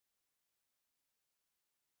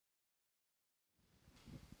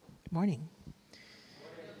Good morning.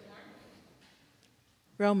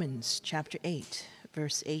 Romans chapter 8,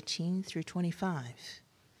 verse 18 through 25.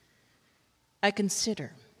 I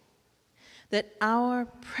consider that our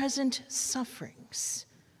present sufferings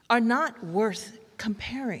are not worth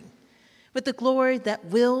comparing with the glory that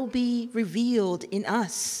will be revealed in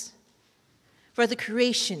us. For the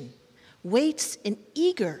creation waits in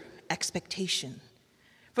eager expectation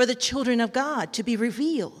for the children of God to be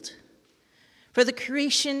revealed. For the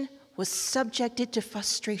creation was subjected to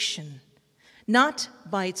frustration, not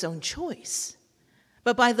by its own choice,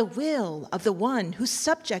 but by the will of the one who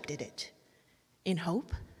subjected it, in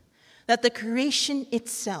hope that the creation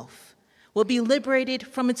itself will be liberated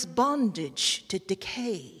from its bondage to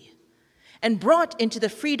decay and brought into the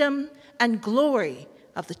freedom and glory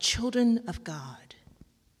of the children of God.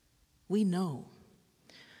 We know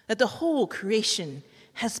that the whole creation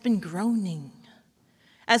has been groaning,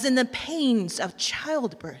 as in the pains of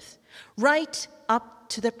childbirth, right up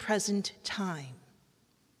to the present time.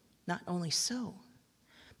 Not only so,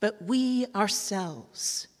 but we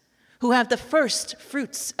ourselves, who have the first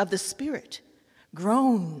fruits of the Spirit,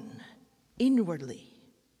 groan inwardly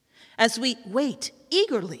as we wait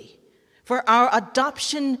eagerly for our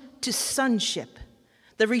adoption to sonship,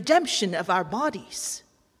 the redemption of our bodies.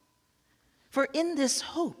 For in this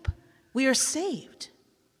hope we are saved.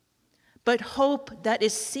 But hope that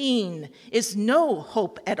is seen is no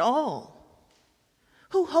hope at all.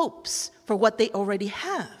 Who hopes for what they already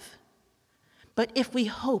have? But if we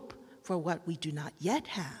hope for what we do not yet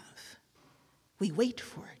have, we wait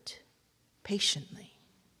for it patiently.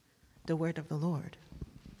 The word of the Lord.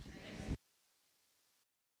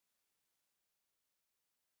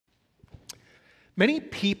 Many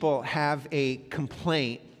people have a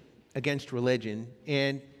complaint against religion,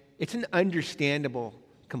 and it's an understandable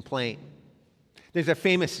complaint. There's a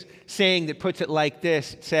famous saying that puts it like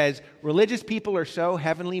this. It says, religious people are so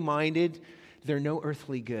heavenly minded, they're no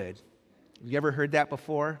earthly good. Have you ever heard that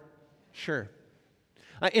before? Sure.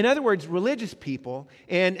 In other words, religious people,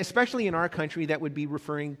 and especially in our country that would be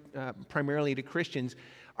referring primarily to Christians,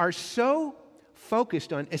 are so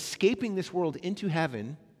focused on escaping this world into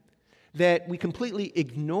heaven that we completely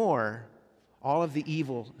ignore all of the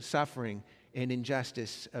evil, suffering, and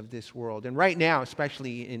injustice of this world. And right now,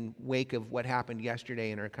 especially in wake of what happened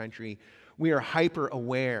yesterday in our country, we are hyper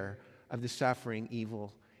aware of the suffering,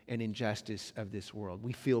 evil, and injustice of this world.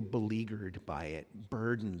 We feel beleaguered by it,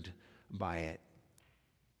 burdened by it.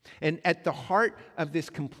 And at the heart of this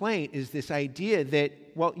complaint is this idea that,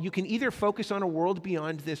 well, you can either focus on a world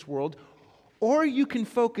beyond this world, or you can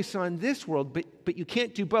focus on this world, but you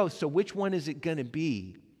can't do both. So which one is it going to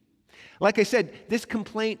be? Like I said, this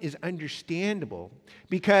complaint is understandable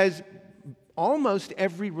because almost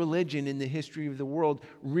every religion in the history of the world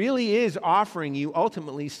really is offering you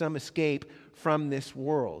ultimately some escape from this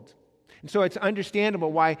world. And so it's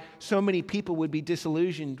understandable why so many people would be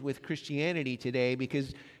disillusioned with Christianity today,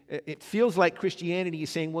 because it feels like Christianity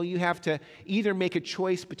is saying, well, you have to either make a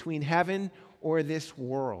choice between heaven or this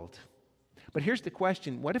world. But here's the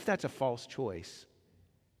question, what if that's a false choice?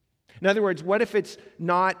 In other words, what if it's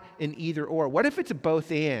not an either or? What if it's a both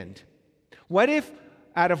and? What if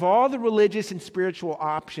out of all the religious and spiritual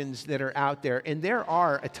options that are out there, and there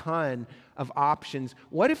are a ton of options,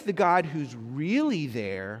 what if the God who's really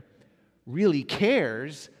there really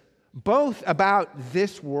cares both about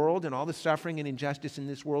this world and all the suffering and injustice in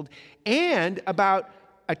this world, and about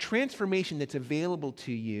a transformation that's available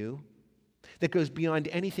to you that goes beyond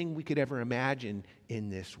anything we could ever imagine in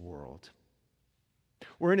this world?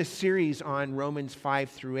 We're in a series on Romans 5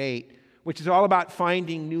 through 8, which is all about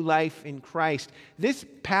finding new life in Christ. This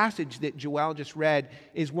passage that Joel just read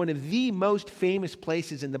is one of the most famous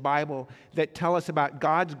places in the Bible that tell us about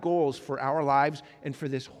God's goals for our lives and for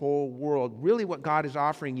this whole world. Really what God is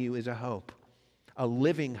offering you is a hope, a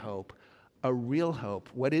living hope, a real hope.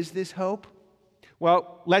 What is this hope?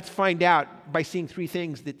 Well, let's find out by seeing three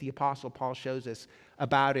things that the Apostle Paul shows us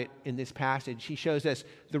about it in this passage. He shows us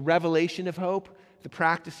the revelation of hope, the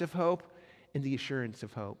practice of hope, and the assurance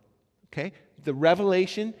of hope. Okay? The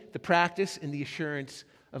revelation, the practice, and the assurance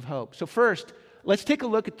of hope. So first, let's take a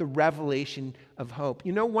look at the revelation of hope.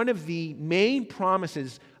 You know, one of the main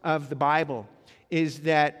promises of the Bible is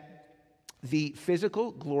that the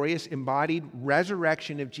physical, glorious, embodied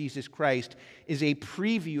resurrection of Jesus Christ is a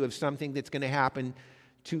preview of something that's going to happen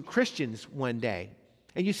to Christians one day.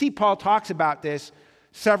 And you see Paul talks about this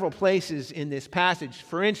several places in this passage.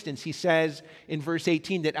 For instance, he says in verse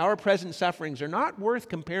 18 that our present sufferings are not worth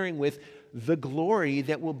comparing with the glory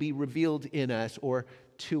that will be revealed in us or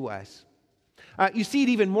to us. You see it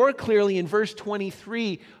even more clearly in verse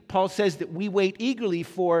 23. Paul says that we wait eagerly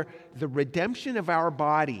for the redemption of our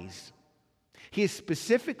bodies. He is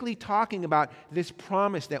specifically talking about this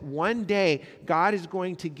promise that one day God is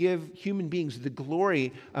going to give human beings the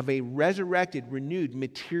glory of a resurrected, renewed,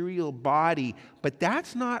 material body. But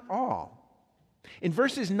that's not all. In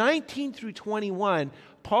verses 19 through 21,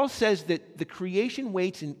 Paul says that the creation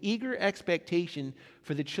waits in eager expectation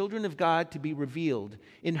for the children of God to be revealed,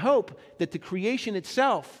 in hope that the creation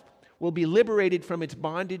itself will be liberated from its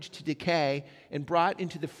bondage to decay and brought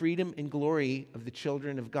into the freedom and glory of the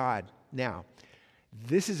children of God. Now,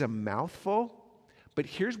 this is a mouthful, but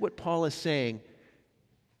here's what Paul is saying.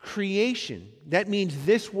 Creation, that means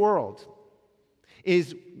this world,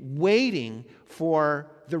 is waiting for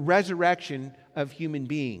the resurrection of human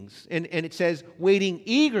beings. And it says waiting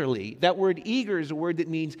eagerly. That word eager is a word that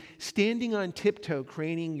means standing on tiptoe,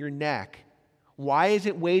 craning your neck. Why is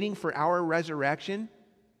it waiting for our resurrection?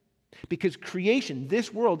 Because creation,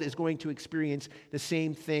 this world, is going to experience the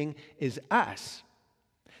same thing as us.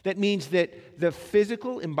 That means that the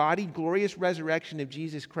physical, embodied, glorious resurrection of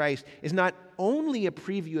Jesus Christ is not only a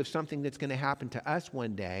preview of something that's going to happen to us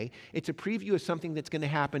one day, it's a preview of something that's going to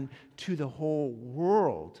happen to the whole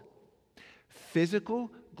world.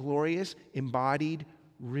 Physical, glorious, embodied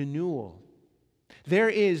renewal. There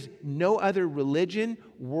is no other religion,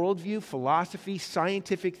 worldview, philosophy,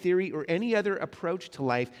 scientific theory, or any other approach to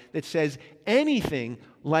life that says anything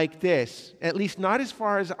like this, at least not as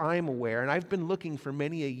far as I'm aware, and I've been looking for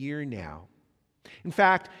many a year now. In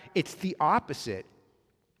fact, it's the opposite.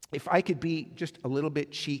 If I could be just a little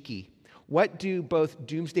bit cheeky, what do both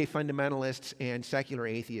doomsday fundamentalists and secular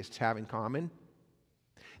atheists have in common?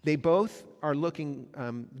 They both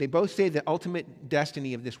say the ultimate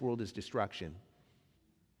destiny of this world is destruction.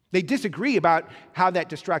 They disagree about how that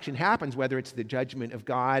destruction happens, whether it's the judgment of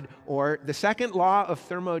God or the second law of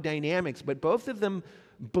thermodynamics, but both of them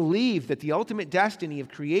believe that the ultimate destiny of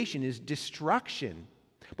creation is destruction.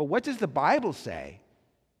 But what does the Bible say?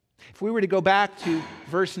 If we were to go back to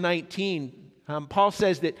verse 19, Paul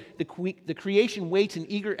says that the creation waits in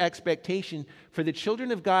eager expectation for the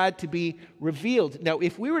children of God to be revealed. Now,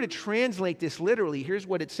 if we were to translate this literally, here's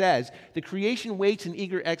what it says. The creation waits in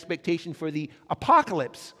eager expectation for the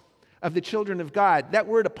apocalypse of the children of God. That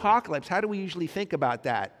word apocalypse, how do we usually think about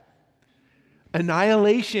that?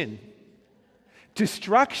 Annihilation,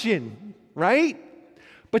 destruction, right?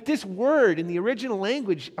 But this word in the original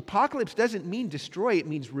language, apocalypse, doesn't mean destroy, it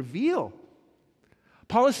means reveal.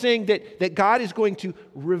 Paul is saying that God is going to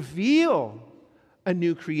reveal a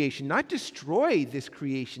new creation, not destroy this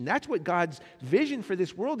creation. That's what God's vision for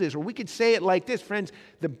this world is. Or we could say it like this, friends,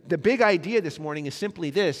 the big idea this morning is simply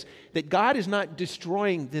this, that God is not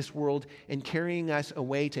destroying this world and carrying us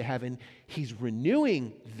away to heaven. He's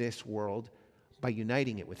renewing this world by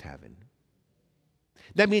uniting it with heaven.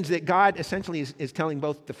 That means that God essentially is telling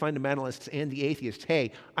both the fundamentalists and the atheists,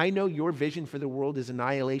 hey, I know your vision for the world is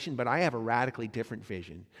annihilation, but I have a radically different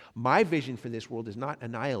vision. My vision for this world is not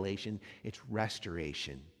annihilation, it's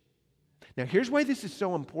restoration. Now, here's why this is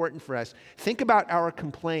so important for us. Think about our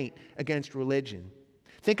complaint against religion.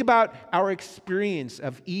 Think about our experience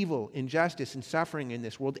of evil, injustice, and suffering in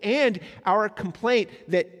this world, and our complaint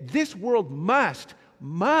that this world must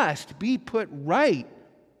be put right.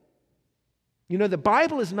 You know, the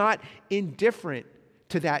Bible is not indifferent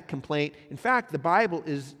to that complaint. In fact, the Bible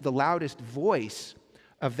is the loudest voice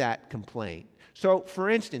of that complaint. So, for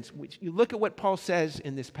instance, you look at what Paul says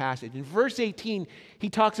in this passage. In verse 18, he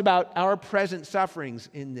talks about our present sufferings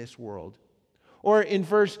in this world. Or in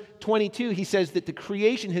verse 22, he says that the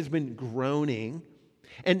creation has been groaning.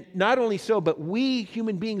 And not only so, but we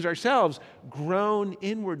human beings ourselves groan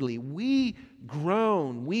inwardly. We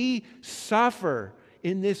groan, we suffer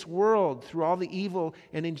in this world through all the evil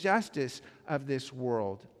and injustice of this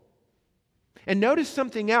world. And notice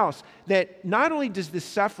something else, that not only does this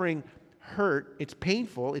suffering hurt, it's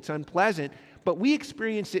painful, it's unpleasant, but we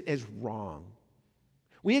experience it as wrong.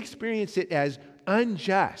 We experience it as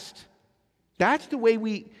unjust. That's the way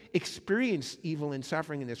we experience evil and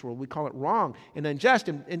suffering in this world. We call it wrong and unjust.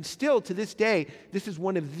 And still, to this day, this is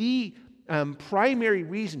one of the primary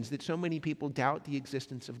reasons that so many people doubt the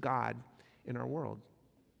existence of God in our world.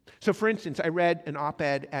 So, for instance, I read an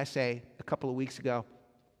op-ed essay a couple of weeks ago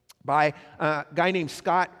by a guy named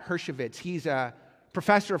Scott Hershovitz. He's a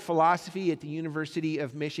professor of philosophy at the University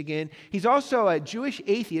of Michigan. He's also a Jewish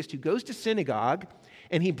atheist who goes to synagogue,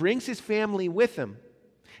 and he brings his family with him.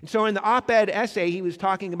 And so in the op-ed essay, he was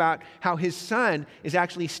talking about how his son is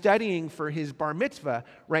actually studying for his bar mitzvah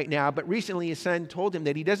right now, but recently his son told him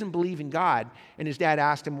that he doesn't believe in God, and his dad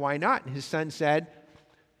asked him why not, and his son said,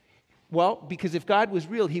 Well, because if God was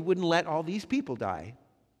real, he wouldn't let all these people die.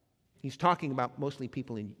 He's talking about mostly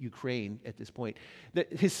people in Ukraine at this point.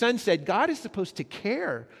 His son said, God is supposed to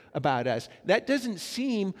care about us. That doesn't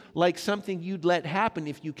seem like something you'd let happen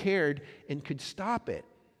if you cared and could stop it.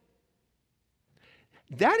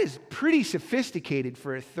 That is pretty sophisticated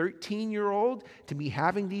for a 13-year-old to be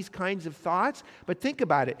having these kinds of thoughts. But think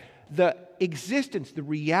about it. The existence, the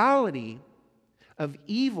reality of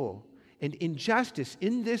evil and injustice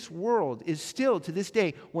in this world is still, to this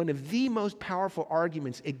day, one of the most powerful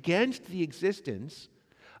arguments against the existence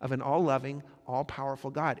of an all-loving,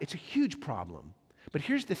 all-powerful God. It's a huge problem. But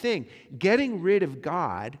here's the thing. Getting rid of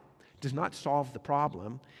God does not solve the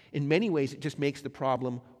problem. In many ways, it just makes the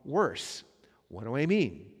problem worse. What do I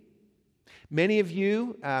mean? Many of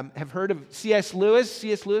you have heard of C.S. Lewis.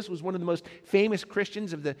 C.S. Lewis was one of the most famous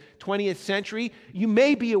Christians of the 20th century. You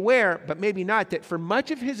may be aware, but maybe not, that for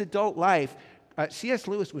much of his adult life, C.S.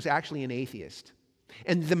 Lewis was actually an atheist.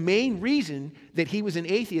 And the main reason that he was an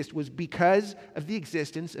atheist was because of the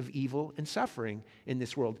existence of evil and suffering in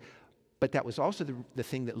this world. But that was also the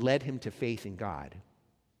thing that led him to faith in God.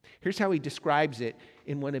 Here's how he describes it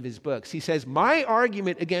in one of his books. He says, my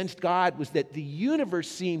argument against God was that the universe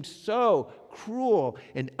seemed so cruel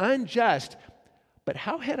and unjust, but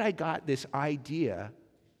how had I got this idea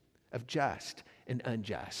of just and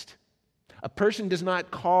unjust? A person does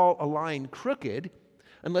not call a line crooked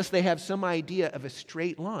unless they have some idea of a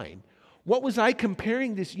straight line. What was I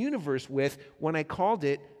comparing this universe with when I called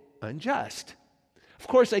it unjust? Of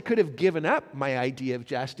course, I could have given up my idea of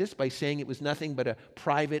justice by saying it was nothing but a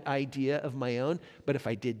private idea of my own. But if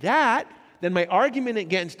I did that, then my argument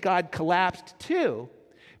against God collapsed too.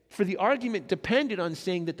 For the argument depended on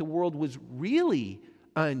saying that the world was really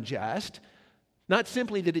unjust, not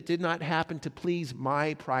simply that it did not happen to please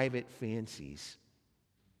my private fancies.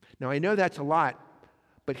 Now, I know that's a lot,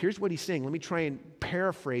 but here's what he's saying. Let me try and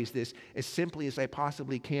paraphrase this as simply as I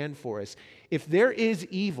possibly can for us. If there is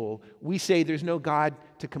evil, we say there's no God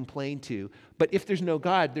to complain to. But if there's no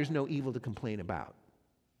God, there's no evil to complain about.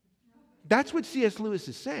 That's what C.S. Lewis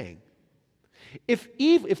is saying.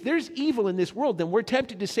 If there's evil in this world, then we're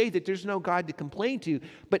tempted to say that there's no God to complain to.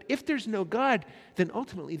 But if there's no God, then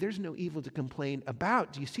ultimately there's no evil to complain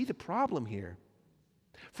about. Do you see the problem here?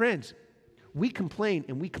 Friends, we complain,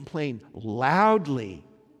 and we complain loudly,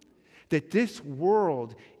 that this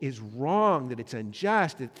world is wrong, that it's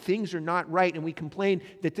unjust, that things are not right, and we complain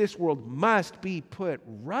that this world must be put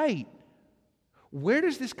right. Where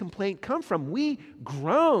does this complaint come from? We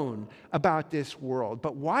groan about this world,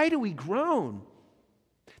 but why do we groan?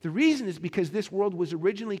 The reason is because this world was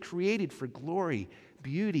originally created for glory,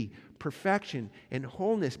 beauty, perfection, and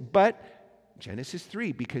wholeness, but Genesis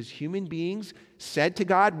 3, because human beings said to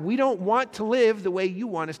God, we don't want to live the way you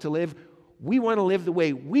want us to live. We want to live the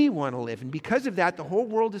way we want to live. And because of that, the whole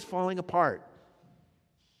world is falling apart.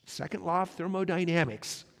 Second law of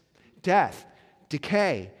thermodynamics. Death,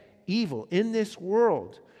 decay, evil in this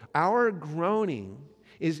world. Our groaning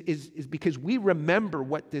is because we remember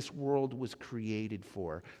what this world was created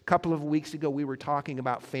for. A couple of weeks ago, we were talking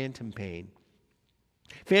about phantom pain.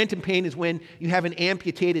 Phantom pain is when you have an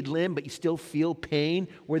amputated limb, but you still feel pain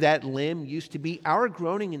where that limb used to be. Our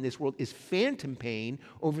groaning in this world is phantom pain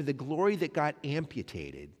over the glory that got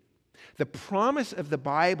amputated. The promise of the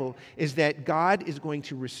Bible is that God is going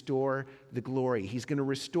to restore the glory. He's going to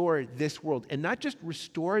restore this world, and not just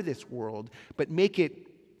restore this world, but make it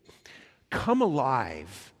come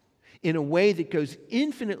alive in a way that goes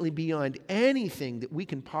infinitely beyond anything that we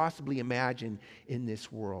can possibly imagine in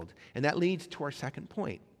this world. And that leads to our second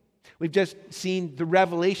point. We've just seen the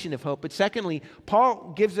revelation of hope. But secondly,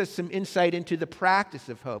 Paul gives us some insight into the practice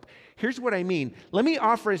of hope. Here's what I mean. Let me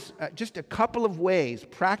offer us just a couple of ways,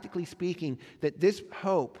 practically speaking, that this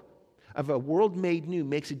hope of a world made new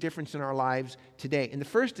makes a difference in our lives today. And the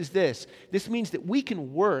first is this. This means that we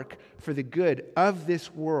can work for the good of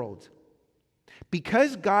this world.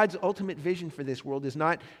 Because God's ultimate vision for this world is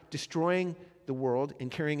not destroying the world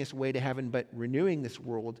and carrying us away to heaven, but renewing this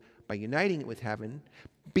world by uniting it with heaven,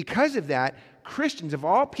 because of that, Christians of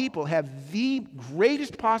all people have the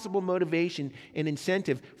greatest possible motivation and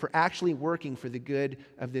incentive for actually working for the good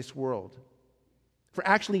of this world, for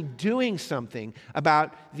actually doing something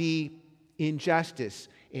about the injustice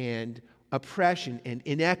and oppression and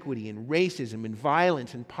inequity and racism and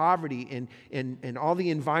violence and poverty and all the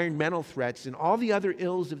environmental threats and all the other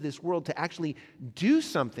ills of this world, to actually do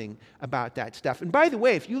something about that stuff. And by the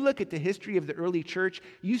way, if you look at the history of the early church,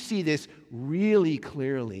 you see this really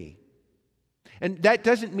clearly. And that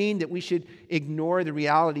doesn't mean that we should ignore the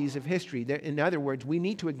realities of history. In other words, we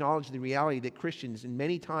need to acknowledge the reality that Christians, in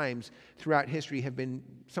many times throughout history, have been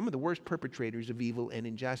some of the worst perpetrators of evil and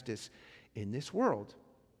injustice in this world.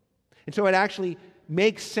 And so it actually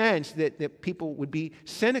makes sense that people would be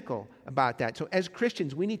cynical about that. So as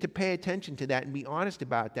Christians, we need to pay attention to that and be honest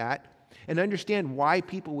about that and understand why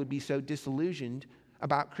people would be so disillusioned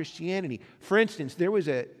about Christianity. For instance, there was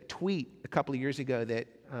a tweet a couple of years ago that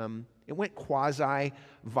it went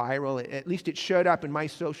quasi-viral. At least it showed up in my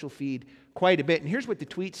social feed quite a bit. And here's what the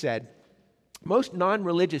tweet said. Most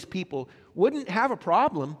non-religious people wouldn't have a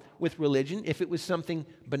problem with religion if it was something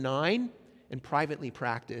benign and privately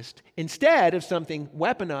practiced, instead of something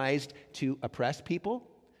weaponized to oppress people,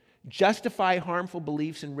 justify harmful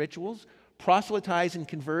beliefs and rituals, proselytize and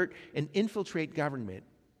convert, and infiltrate government.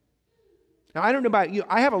 Now, I don't know about you,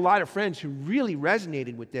 I have a lot of friends who really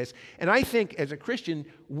resonated with this, and I think as a Christian,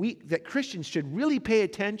 that Christians should really pay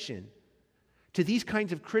attention to these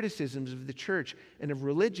kinds of criticisms of the church and of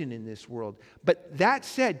religion in this world. But that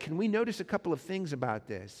said, can we notice a couple of things about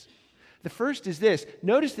this? The first is this.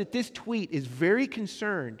 Notice that this tweet is very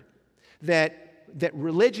concerned that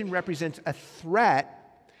religion represents a threat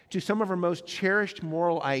to some of our most cherished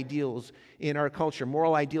moral ideals in our culture.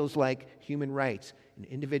 Moral ideals like human rights and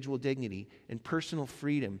individual dignity and personal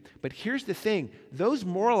freedom. But here's the thing. Those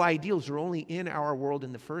moral ideals are only in our world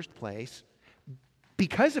in the first place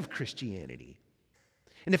because of Christianity.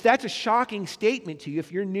 And if that's a shocking statement to you,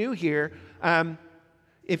 if you're new here,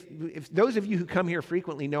 if those of you who come here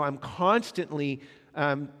frequently know I'm constantly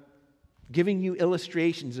giving you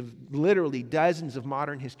illustrations of literally dozens of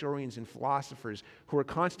modern historians and philosophers who are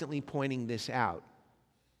constantly pointing this out.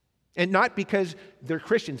 And not because they're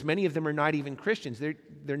Christians. Many of them are not even Christians.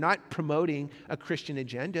 They're not promoting a Christian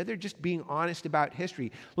agenda. They're just being honest about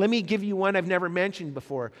history. Let me give you one I've never mentioned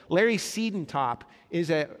before. Larry Siedentop is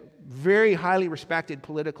a very highly respected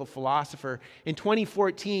political philosopher. In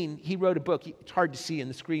 2014, he wrote a book. It's hard to see on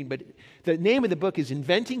the screen, but the name of the book is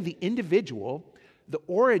Inventing the Individual, The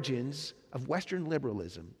Origins of Western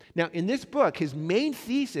Liberalism. Now, in this book, his main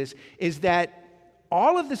thesis is that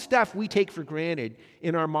all of the stuff we take for granted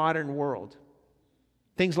in our modern world,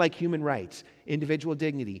 things like human rights, individual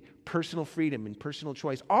dignity, personal freedom, and personal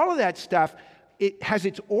choice, all of that stuff, it has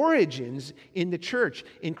its origins in the church,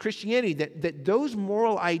 in Christianity, that those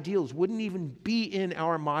moral ideals wouldn't even be in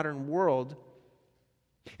our modern world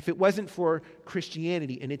if it wasn't for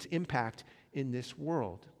Christianity and its impact in this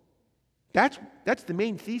world. That's the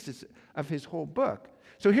main thesis of his whole book.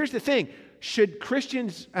 So here's the thing. Should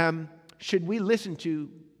Christians... should we listen to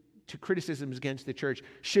criticisms against the church?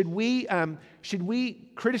 Should we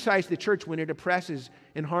criticize the church when it oppresses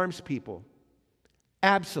and harms people?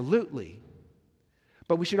 Absolutely.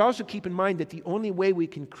 But we should also keep in mind that the only way we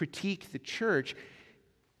can critique the church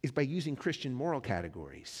is by using Christian moral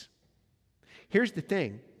categories. Here's the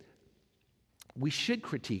thing. We should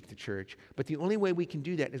critique the church, but the only way we can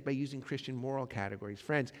do that is by using Christian moral categories.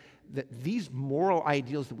 Friends, these moral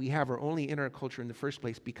ideals that we have are only in our culture in the first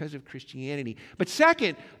place because of Christianity. But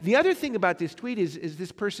second, the other thing about this tweet is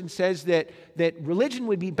this person says that religion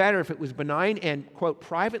would be better if it was benign and, quote,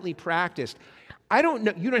 privately practiced. I don't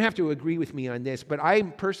know, you don't have to agree with me on this, but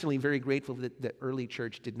I'm personally very grateful that the early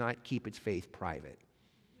church did not keep its faith private.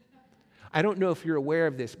 I don't know if you're aware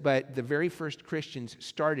of this, but the very first Christians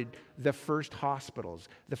started the first hospitals,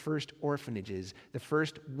 the first orphanages, the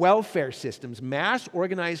first welfare systems, mass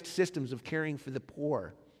organized systems of caring for the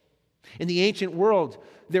poor. In the ancient world,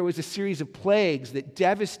 there was a series of plagues that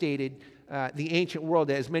devastated the ancient world.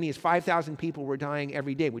 As many as 5,000 people were dying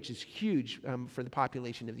every day, which is huge for the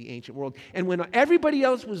population of the ancient world. And when everybody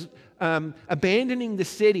else was abandoning the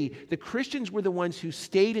city, the Christians were the ones who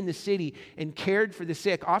stayed in the city and cared for the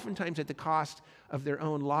sick, oftentimes at the cost of their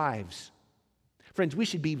own lives. Friends, we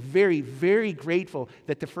should be very, very grateful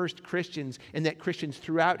that the first Christians and that Christians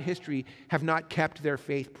throughout history have not kept their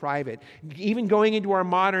faith private. Even going into our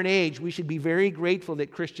modern age, we should be very grateful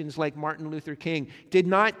that Christians like Martin Luther King did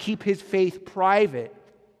not keep his faith private,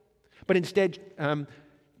 but instead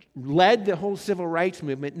led the whole civil rights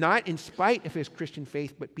movement, not in spite of his Christian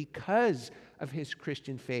faith, but because of his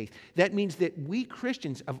Christian faith. That means that we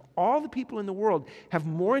Christians, of all the people in the world, have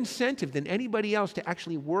more incentive than anybody else to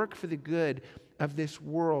actually work for the good of this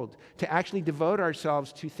world, to actually devote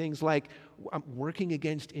ourselves to things like working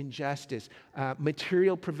against injustice,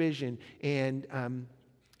 material provision, and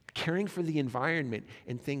caring for the environment,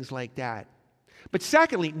 and things like that. But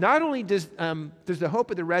secondly, not only does the hope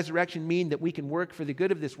of the resurrection mean that we can work for the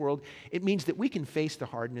good of this world, it means that we can face the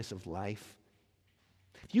hardness of life.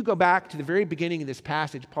 If you go back to the very beginning of this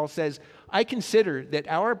passage, Paul says, I consider that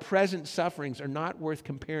our present sufferings are not worth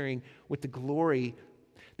comparing with the glory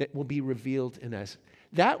that will be revealed in us.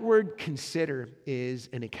 That word consider is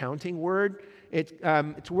an accounting word. It's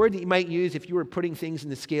a word that you might use if you were putting things in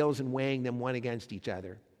the scales and weighing them one against each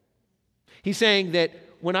other. He's saying that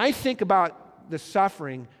when I think about the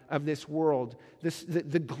suffering of this world,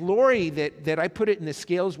 the glory that I put it in the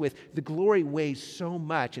scales with, the glory weighs so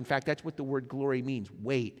much. In fact, that's what the word glory means,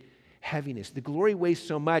 weight, heaviness. The glory weighs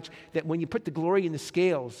so much that when you put the glory in the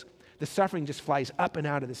scales, the suffering just flies up and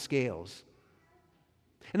out of the scales.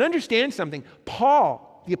 And understand something,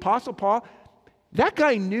 Paul, the Apostle Paul, that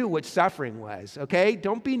guy knew what suffering was, okay?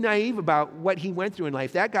 Don't be naive about what he went through in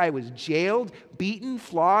life. That guy was jailed, beaten,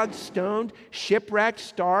 flogged, stoned, shipwrecked,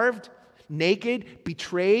 starved, naked,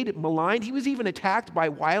 betrayed, maligned. He was even attacked by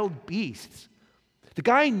wild beasts. The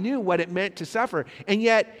guy knew what it meant to suffer, and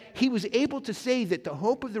yet he was able to say that the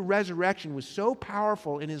hope of the resurrection was so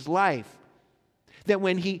powerful in his life that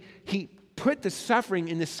when he put the suffering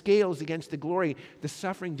in the scales against the glory, the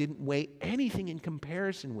suffering didn't weigh anything in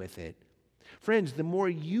comparison with it. Friends, the more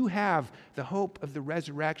you have the hope of the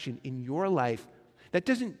resurrection in your life, that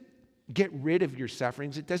doesn't get rid of your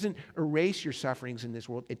sufferings. It doesn't erase your sufferings in this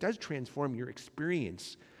world. It does transform your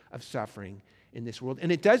experience of suffering in this world.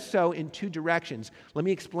 And it does so in two directions. Let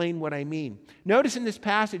me explain what I mean. Notice in this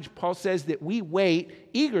passage, Paul says that we wait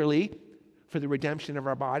eagerly for the redemption of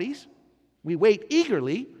our bodies. We wait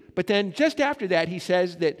eagerly, but then just after that, he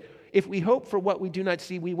says that if we hope for what we do not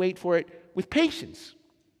see, we wait for it with patience.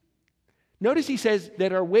 Notice he says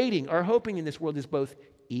that our waiting, our hoping in this world is both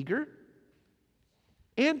eager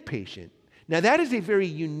and patient. Now that is a very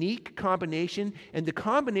unique combination, and the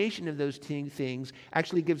combination of those two things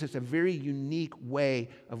actually gives us a very unique way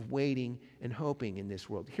of waiting and hoping in this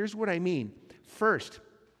world. Here's what I mean. First,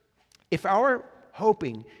 if our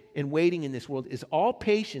hoping and waiting in this world is all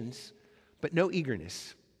patience but no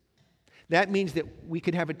eagerness, that means that we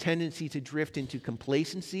could have a tendency to drift into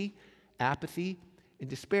complacency, apathy, and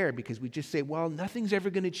despair because we just say, well, nothing's ever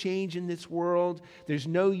going to change in this world. There's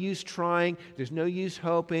no use trying. There's no use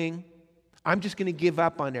hoping. I'm just going to give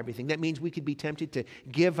up on everything. That means we could be tempted to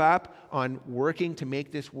give up on working to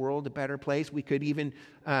make this world a better place. We could even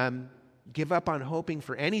give up on hoping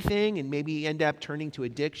for anything and maybe end up turning to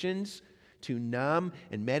addictions to numb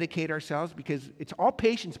and medicate ourselves because it's all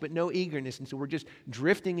patience but no eagerness, and so we're just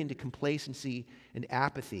drifting into complacency and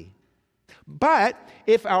apathy. But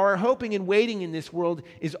if our hoping and waiting in this world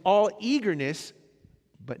is all eagerness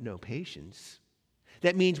but no patience,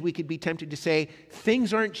 that means we could be tempted to say,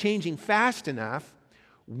 things aren't changing fast enough.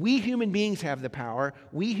 We human beings have the power.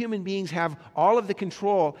 We human beings have all of the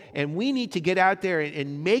control, and we need to get out there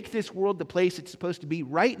and make this world the place it's supposed to be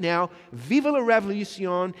right now. Vive la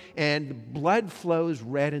revolution, and blood flows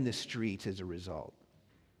red in the streets as a result.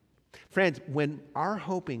 Friends, when our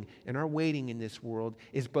hoping and our waiting in this world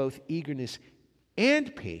is both eagerness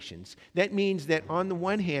and patience, that means that on the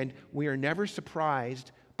one hand, we are never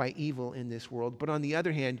surprised by evil in this world, but on the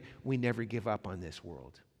other hand, we never give up on this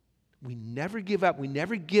world. We never give up. We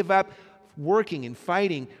never give up working and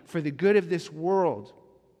fighting for the good of this world,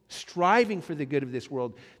 striving for the good of this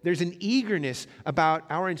world. There's an eagerness about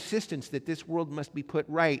our insistence that this world must be put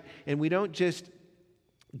right, and we don't just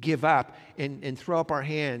give up and throw up our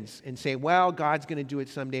hands and say, well, God's going to do it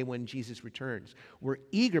someday when Jesus returns. We're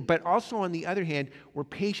eager, but also on the other hand, we're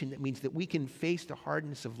patient. That means that we can face the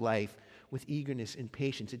hardness of life with eagerness and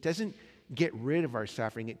patience. It doesn't get rid of our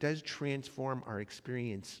suffering. It does transform our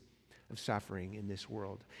experience of suffering in this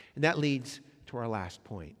world. And that leads to our last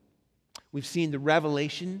point. We've seen the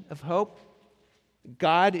revelation of hope.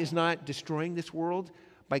 God is not destroying this world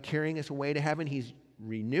by carrying us away to heaven. He's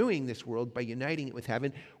renewing this world by uniting it with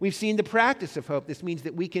heaven. We've seen the practice of hope. This means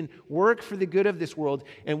that we can work for the good of this world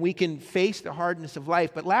and we can face the hardness of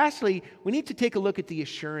life. But lastly, we need to take a look at the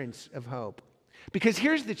assurance of hope. Because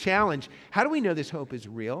here's the challenge. How do we know this hope is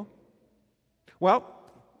real? Well,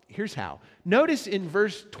 here's how. Notice in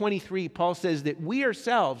verse 23, Paul says that we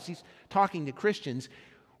ourselves, he's talking to Christians,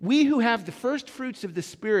 we who have the first fruits of the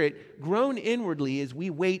Spirit groan inwardly as we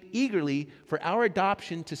wait eagerly for our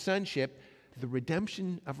adoption to sonship, the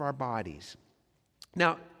redemption of our bodies.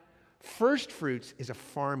 Now, first fruits is a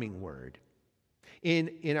farming word.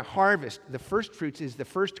 In a harvest, the first fruits is the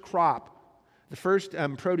first crop, the first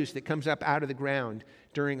produce that comes up out of the ground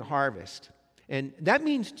during a harvest. And that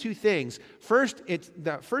means two things. First,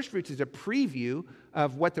 the first fruits is a preview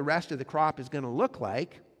of what the rest of the crop is going to look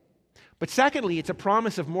like. But secondly, it's a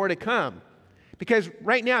promise of more to come. Because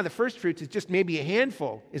right now, the first fruits is just maybe a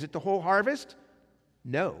handful. Is it the whole harvest?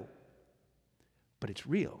 No. But it's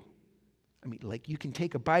real. I mean, like you can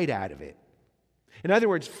take a bite out of it. In other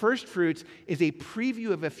words, first fruits is a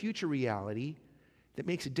preview of a future reality that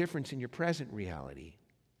makes a difference in your present reality.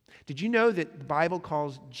 Did you know that the Bible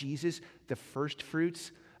calls Jesus the first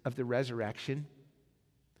fruits of the resurrection?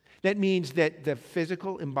 That means that the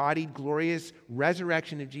physical, embodied, glorious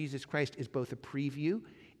resurrection of Jesus Christ is both a preview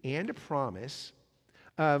and a promise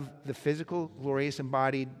of the physical, glorious,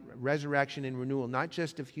 embodied resurrection and renewal, not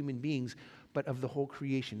just of human beings, but of the whole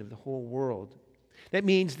creation, of the whole world. That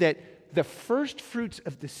means that the first fruits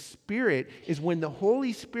of the Spirit is when the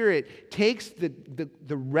Holy Spirit takes the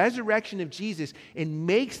resurrection of Jesus and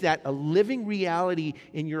makes that a living reality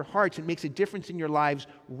in your hearts and makes a difference in your lives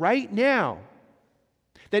right now.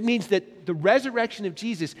 That means that the resurrection of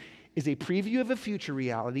Jesus is a preview of a future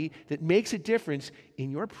reality that makes a difference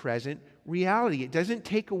in your present reality. It doesn't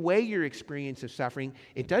take away your experience of suffering.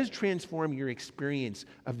 It does transform your experience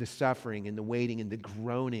of the suffering and the waiting and the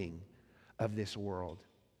groaning of this world.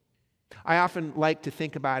 I often like to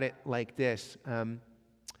think about it like this. Have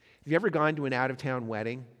you ever gone to an out-of-town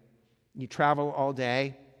wedding? You travel all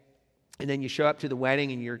day, and then you show up to the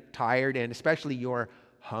wedding and you're tired, and especially you're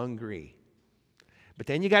hungry. But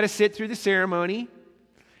then you got to sit through the ceremony,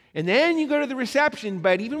 and then you go to the reception.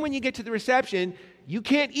 But even when you get to the reception, you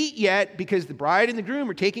can't eat yet because the bride and the groom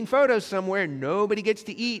are taking photos somewhere, and nobody gets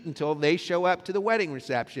to eat until they show up to the wedding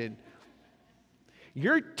reception.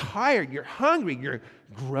 You're tired, you're hungry, you're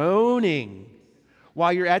groaning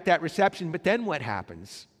while you're at that reception. But then what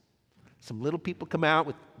happens? Some little people come out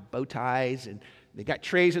with bow ties, and they got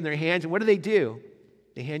trays in their hands, and what do?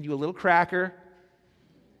 They hand you a little cracker,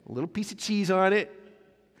 a little piece of cheese on it.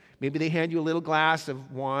 Maybe they hand you a little glass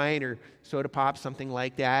of wine or soda pop, something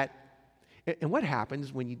like that. And what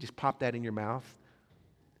happens when you just pop that in your mouth?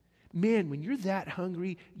 Man, when you're that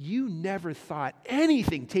hungry, you never thought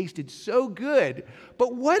anything tasted so good.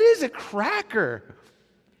 But what is a cracker?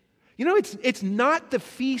 You know, it's not the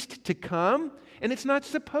feast to come, and it's not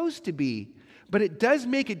supposed to be. But it does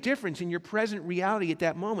make a difference in your present reality at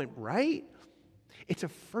that moment, right? It's a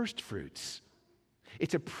first fruits.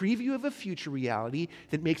 It's a preview of a future reality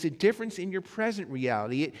that makes a difference in your present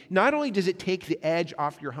reality. Not only does it take the edge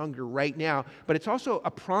off your hunger right now, but it's also a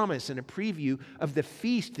promise and a preview of the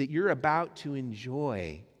feast that you're about to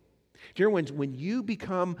enjoy. Dear ones, when you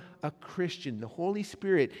become a Christian, the Holy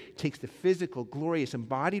Spirit takes the physical, glorious,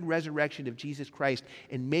 embodied resurrection of Jesus Christ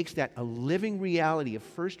and makes that a living reality of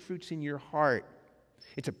first fruits in your heart.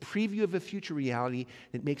 It's a preview of a future reality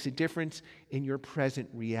that makes a difference in your present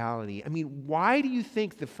reality. I mean, why do you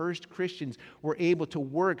think the first Christians were able to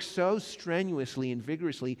work so strenuously and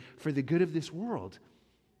vigorously for the good of this world?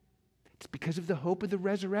 It's because of the hope of the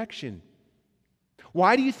resurrection.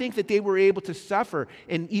 Why do you think that they were able to suffer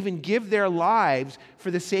and even give their lives for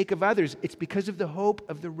the sake of others? It's because of the hope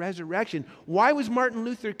of the resurrection. Why was Martin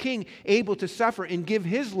Luther King able to suffer and give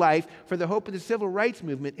his life for the hope of the civil rights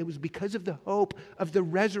movement? It was because of the hope of the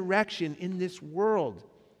resurrection in this world.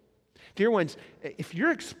 Dear ones, if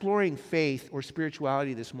you're exploring faith or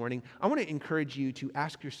spirituality this morning, I want to encourage you to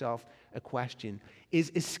ask yourself a question. Is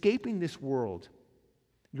escaping this world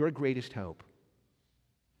your greatest hope?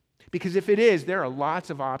 Because if it is, there are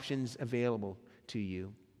lots of options available to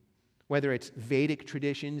you. Whether it's Vedic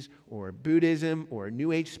traditions or Buddhism or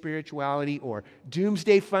New Age spirituality or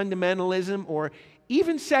doomsday fundamentalism or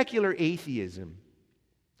even secular atheism.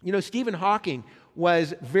 You know, Stephen Hawking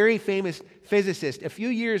was a very famous physicist. A few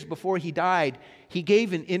years before he died, he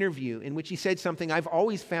gave an interview in which he said something I've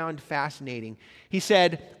always found fascinating. He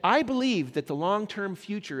said, "I believe that the long-term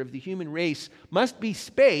future of the human race must be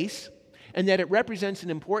space, and that it represents an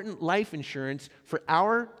important life insurance for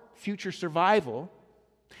our future survival,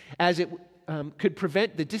 as it could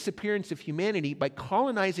prevent the disappearance of humanity by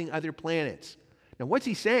colonizing other planets." Now, what's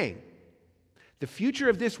he saying? The future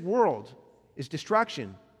of this world is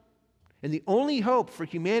destruction, and the only hope for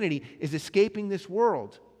humanity is escaping this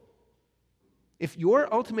world. If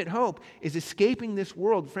your ultimate hope is escaping this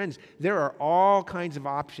world, friends, there are all kinds of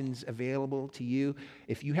options available to you.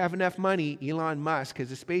 If you have enough money, Elon Musk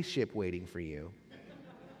has a spaceship waiting for you.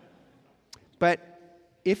 But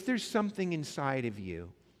if there's something inside of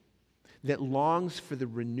you that longs for the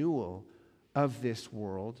renewal of this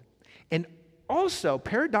world, and also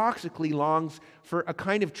paradoxically longs for a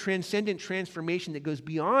kind of transcendent transformation that goes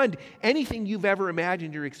beyond anything you've ever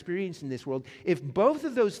imagined or experienced in this world, if both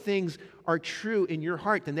of those things are true in your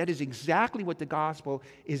heart, then that is exactly what the gospel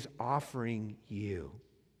is offering you.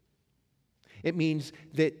 It means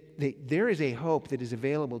that there is a hope that is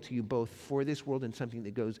available to you both for this world and something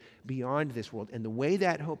that goes beyond this world. And the way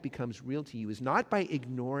that hope becomes real to you is not by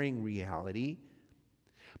ignoring reality,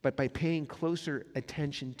 but by paying closer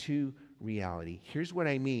attention to reality. Here's what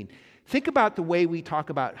I mean. Think about the way we talk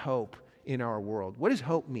about hope in our world. What does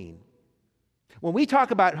hope mean? When we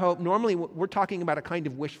talk about hope, normally we're talking about a kind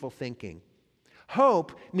of wishful thinking.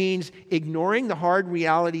 Hope means ignoring the hard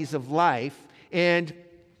realities of life and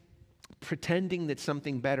pretending that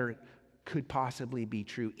something better could possibly be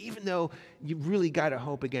true, even though you've really got to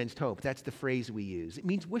hope against hope. That's the phrase we use. It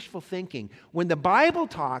means wishful thinking. When the Bible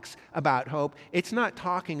talks about hope, it's not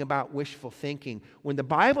talking about wishful thinking. When the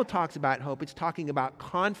Bible talks about hope, it's talking about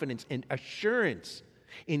confidence and assurance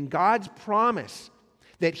in God's promise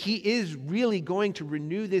that He is really going to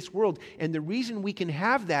renew this world. And the reason we can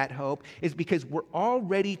have that hope is because we're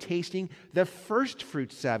already tasting the first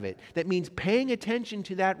fruits of it. That means paying attention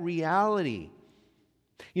to that reality.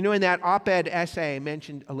 You know, in that op-ed essay I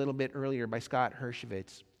mentioned a little bit earlier by Scott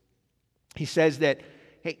Hershevitz, he says that,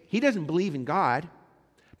 hey, he doesn't believe in God,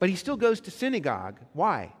 but he still goes to synagogue.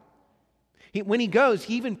 Why? When he goes,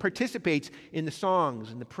 he even participates in the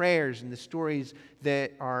songs and the prayers and the stories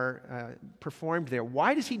that are performed there.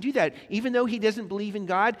 Why does he do that? Even though he doesn't believe in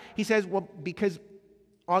God, he says, well, because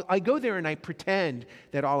I go there and I pretend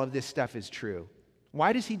that all of this stuff is true.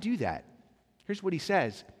 Why does he do that? Here's what he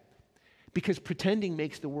says. Because pretending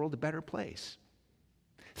makes the world a better place.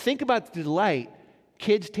 Think about the delight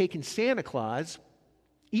kids take in Santa Claus,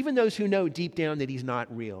 even those who know deep down that he's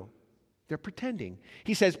not real. They're pretending.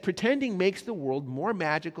 He says pretending makes the world more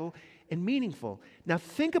magical and meaningful. Now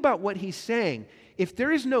think about what he's saying. If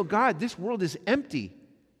there is no God, this world is empty.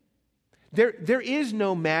 There is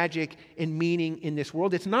no magic and meaning in this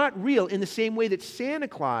world. It's not real in the same way that Santa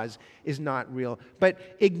Claus is not real. But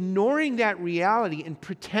ignoring that reality and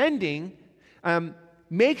pretending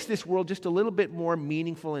makes this world just a little bit more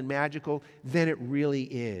meaningful and magical than it really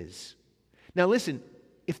is. Now listen,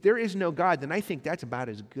 if there is no God, then I think that's about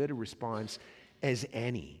as good a response as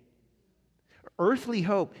any. Earthly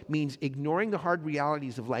hope means ignoring the hard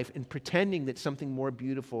realities of life and pretending that something more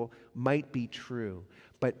beautiful might be true.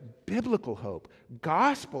 But biblical hope,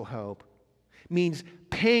 gospel hope, means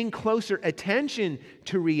paying closer attention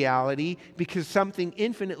to reality because something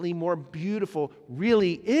infinitely more beautiful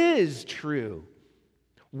really is true.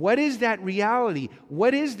 What is that reality?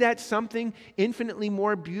 What is that something infinitely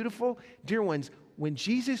more beautiful? Dear ones, when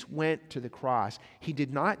Jesus went to the cross, He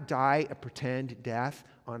did not die a pretend death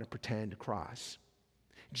on a pretend cross.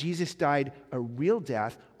 Jesus died a real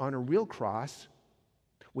death on a real cross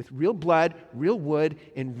with real blood, real wood,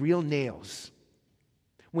 and real nails.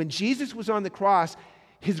 When Jesus was on the cross,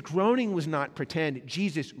 His groaning was not pretend.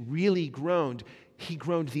 Jesus really groaned. He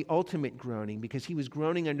groaned the ultimate groaning because He was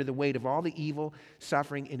groaning under the weight of all the evil,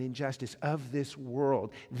 suffering, and injustice of this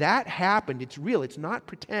world. That happened. It's real. It's not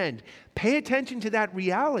pretend. Pay attention to that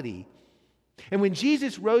reality. And when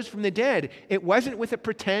Jesus rose from the dead, it wasn't with a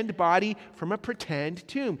pretend body from a pretend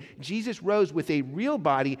tomb. Jesus rose with a real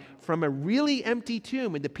body from a really empty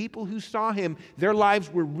tomb. And the people who saw Him, their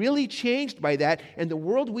lives were really changed by that. And the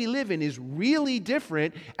world we live in is really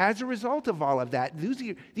different as a result of all of that.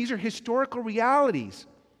 These are historical realities.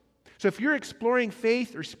 So if you're exploring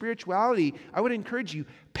faith or spirituality, I would encourage you,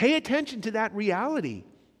 pay attention to that reality.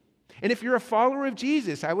 And if you're a follower of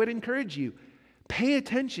Jesus, I would encourage you, pay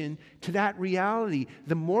attention to that reality.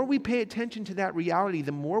 The more we pay attention to that reality,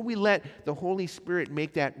 the more we let the Holy Spirit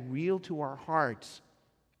make that real to our hearts,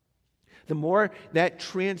 the more that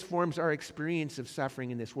transforms our experience of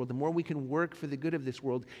suffering in this world, the more we can work for the good of this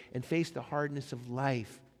world and face the hardness of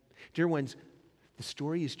life. Dear ones, the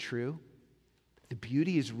story is true, the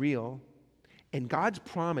beauty is real, and God's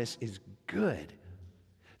promise is good.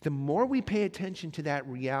 The more we pay attention to that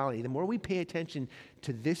reality, the more we pay attention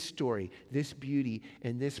to this story, this beauty,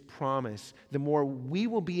 and this promise, the more we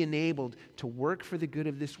will be enabled to work for the good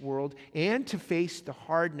of this world and to face the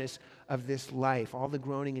hardness of this life, all the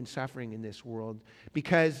groaning and suffering in this world,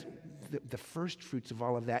 because the first fruits of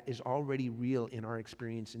all of that is already real in our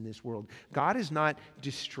experience in this world. God is not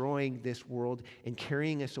destroying this world and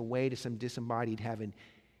carrying us away to some disembodied heaven.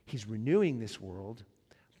 He's renewing this world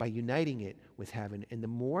by uniting it with heaven. And the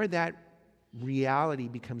more that reality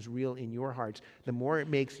becomes real in your hearts, the more it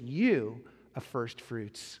makes you a first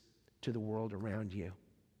fruits to the world around you.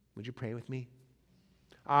 Would you pray with me?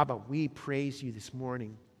 Abba, we praise you this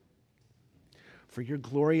morning for your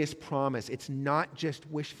glorious promise. It's not just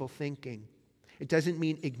wishful thinking. It doesn't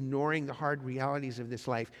mean ignoring the hard realities of this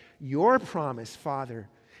life. Your promise, Father,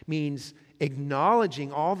 means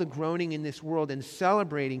acknowledging all the groaning in this world and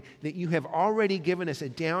celebrating that you have already given us a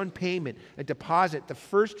down payment, a deposit, the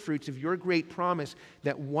first fruits of your great promise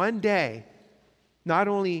that one day, not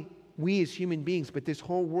only we as human beings, but this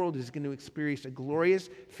whole world is going to experience a glorious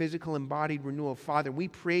physical embodied renewal. Father, we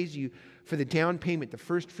praise you for the down payment, the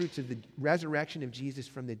first fruits of the resurrection of Jesus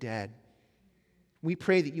from the dead. We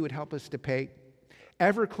pray that you would help us to pay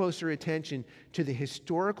ever closer attention to the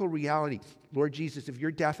historical reality, Lord Jesus, of your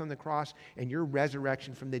death on the cross and your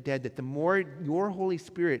resurrection from the dead, that the more your Holy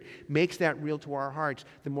Spirit makes that real to our hearts,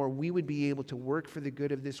 the more we would be able to work for the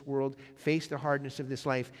good of this world, face the hardness of this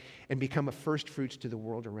life, and become a first fruits to the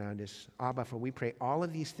world around us. Abba, for we pray all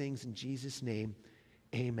of these things in Jesus' name.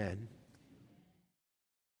 Amen.